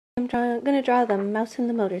I'm going to draw the mouse and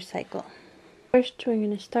the motorcycle. First, we're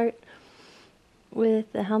going to start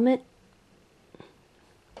with the helmet,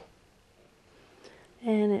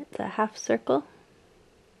 and it's a half circle.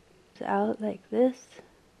 It's out like this,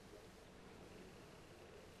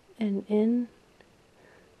 and in,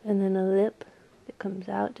 and then a lip that comes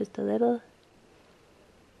out just a little,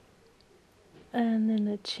 and then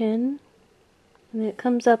a chin, and it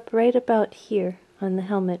comes up right about here on the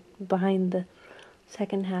helmet, behind the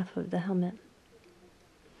second half of the helmet.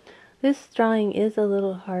 This drawing is a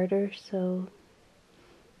little harder, so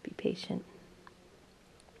be patient.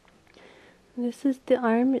 This is the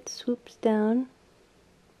arm. It swoops down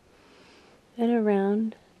and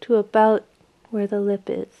around to about where the lip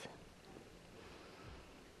is.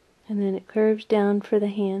 And then it curves down for the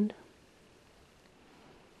hand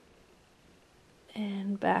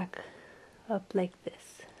and back up like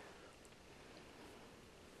this.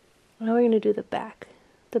 Now we're going to do the back.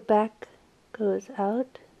 The back goes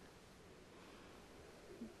out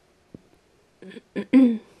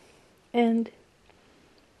and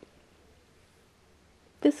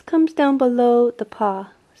this comes down below the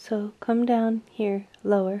paw, so come down here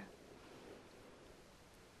lower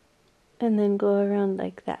and then go around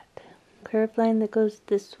like that. Curved line that goes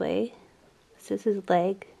this way. This is his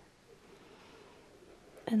leg,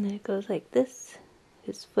 and then it goes like this.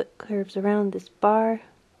 His foot curves around this bar,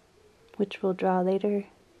 which we'll draw later.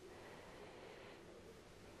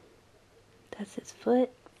 That's his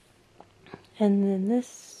foot. And then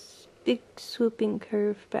this big swooping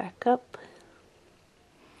curve back up.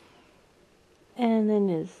 And then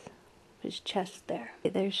his chest there.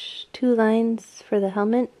 There's two lines for the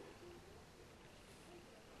helmet.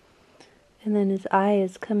 And then his eye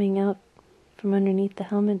is coming out from underneath the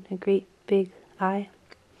helmet, a great big eye.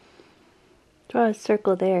 Draw a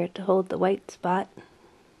circle there to hold the white spot.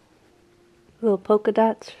 Little polka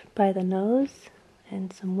dots by the nose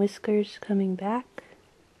and some whiskers coming back.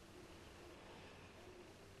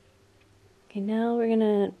 Okay, now we're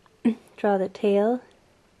going to draw the tail.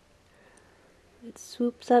 It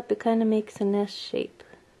swoops up, it kind of makes a nest shape.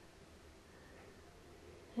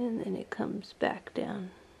 And then it comes back down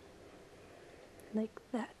like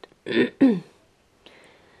that.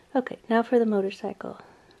 Okay, now for the motorcycle.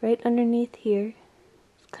 Right underneath here,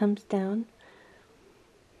 it comes down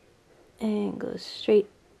and goes straight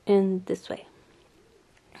in this way.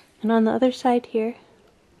 And on the other side here,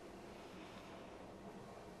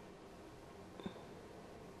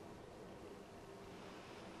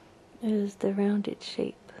 is the rounded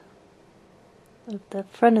shape of the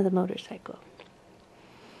front of the motorcycle.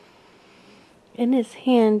 In his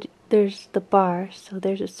hand, there's the bar, so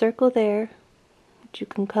there's a circle there, which you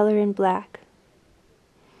can color in black.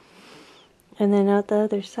 And then out the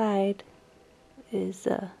other side is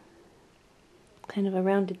kind of a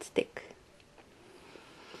rounded stick.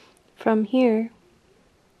 From here,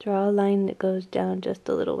 draw a line that goes down just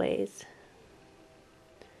a little ways.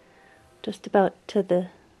 Just about to the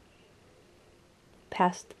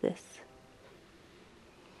past this.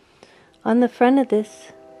 On the front of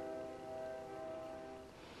this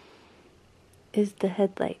is the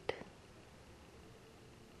headlight.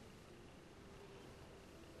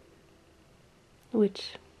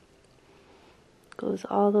 Which goes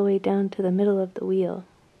all the way down to the middle of the wheel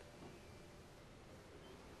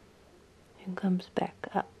and comes back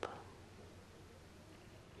up.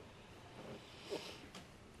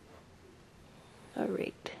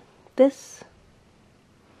 Alright, this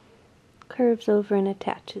curves over and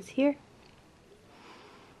attaches here.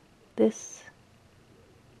 This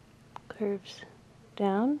curves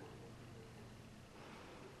down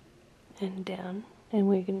and down, and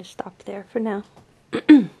we're going to stop there for now.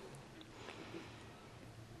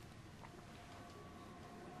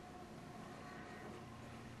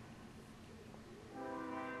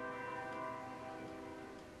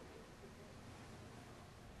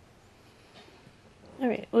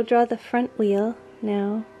 Alright, we'll draw the front wheel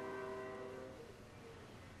now.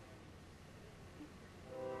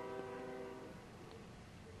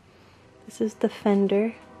 This is the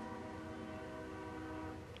fender,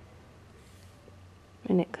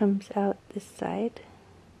 and it comes out this side.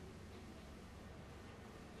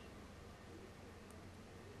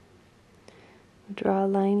 Draw a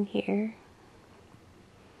line here,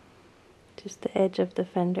 just the edge of the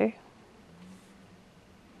fender.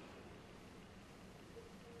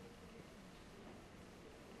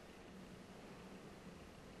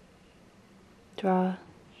 Draw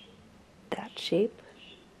that shape.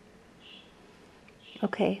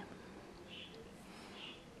 Okay.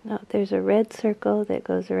 Now there's a red circle that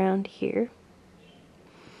goes around here.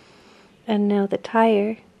 And now the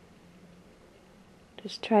tire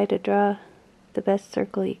Just try to draw the best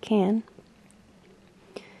circle you can.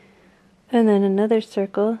 And then another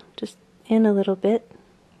circle, just in a little bit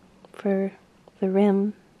for the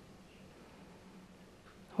rim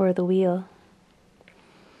or the wheel.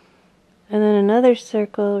 And then another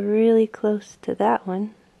circle really close to that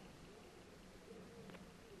one.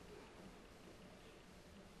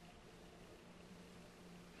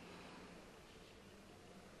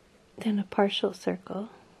 Then a partial circle.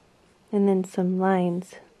 And then some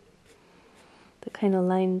lines. The kind of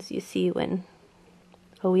lines you see when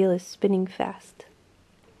a wheel is spinning fast.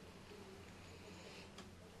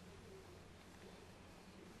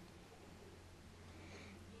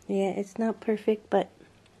 Yeah, it's not perfect, but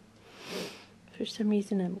for some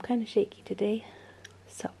reason I'm kind of shaky today.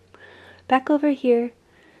 So, back over here,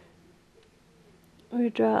 we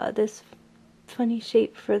draw this funny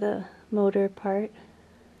shape for the motor part.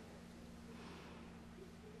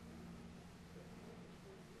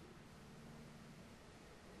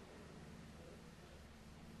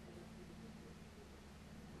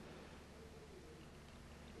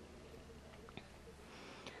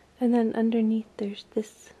 And then underneath there's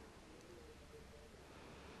this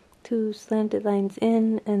two slanted lines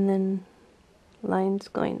in and then lines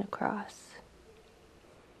going across.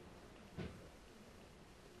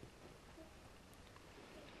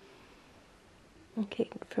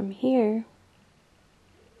 Okay, from here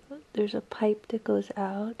there's a pipe that goes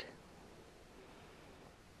out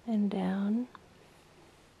and down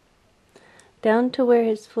to where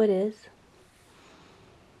his foot is,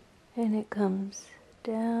 and it comes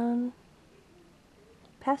down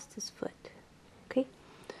past his foot. Okay,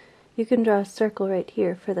 you can draw a circle right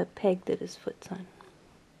here for the peg that his foot's on.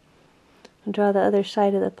 And draw the other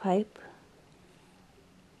side of the pipe.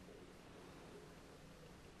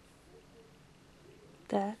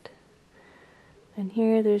 That. And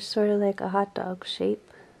here there's sort of like a hot dog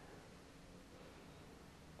shape.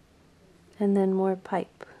 And then more pipe.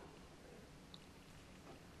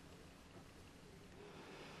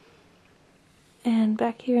 And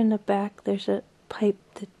back here in the back there's a pipe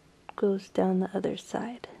that goes down the other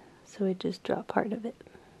side. So we just draw part of it.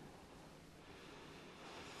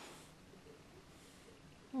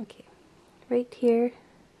 Okay, right here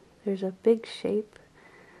there's a big shape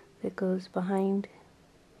that goes behind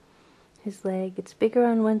his leg. It's bigger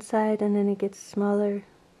on one side and then it gets smaller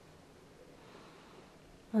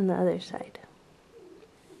on the other side.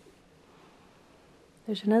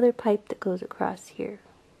 There's another pipe that goes across here.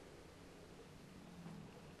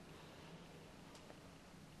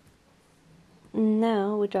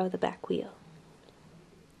 Now we draw the back wheel.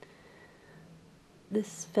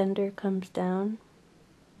 This fender comes down,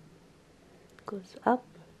 goes up,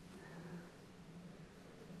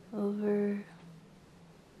 over,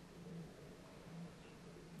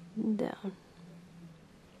 and down.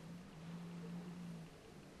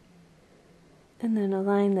 And then a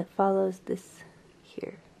line that follows this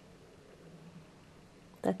here.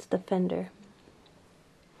 That's the fender.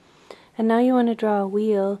 And now you want to draw a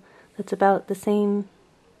wheel that's about the same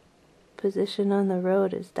position on the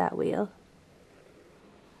road as that wheel.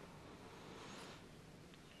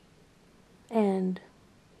 And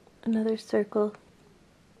another circle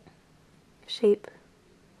shape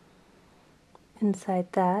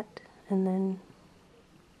inside that, and then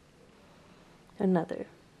another.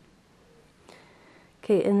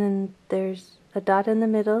 Okay, and then there's a dot in the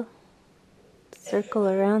middle, circle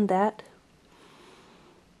around that,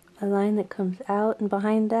 a line that comes out and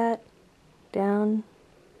behind that, down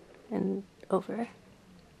and over.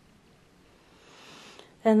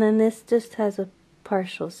 And then this just has a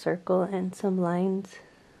partial circle and some lines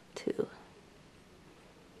too.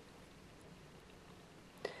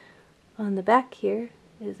 On the back here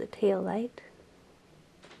is a tail light,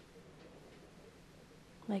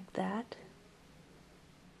 like that.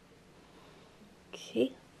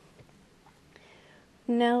 Okay.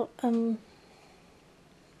 Now,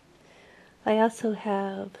 I also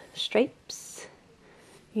have stripes,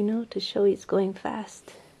 you know, to show he's going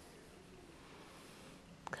fast,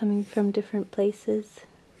 coming from different places.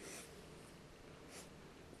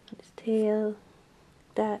 His tail,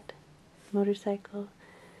 that motorcycle,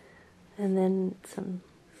 and then some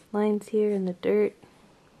lines here in the dirt.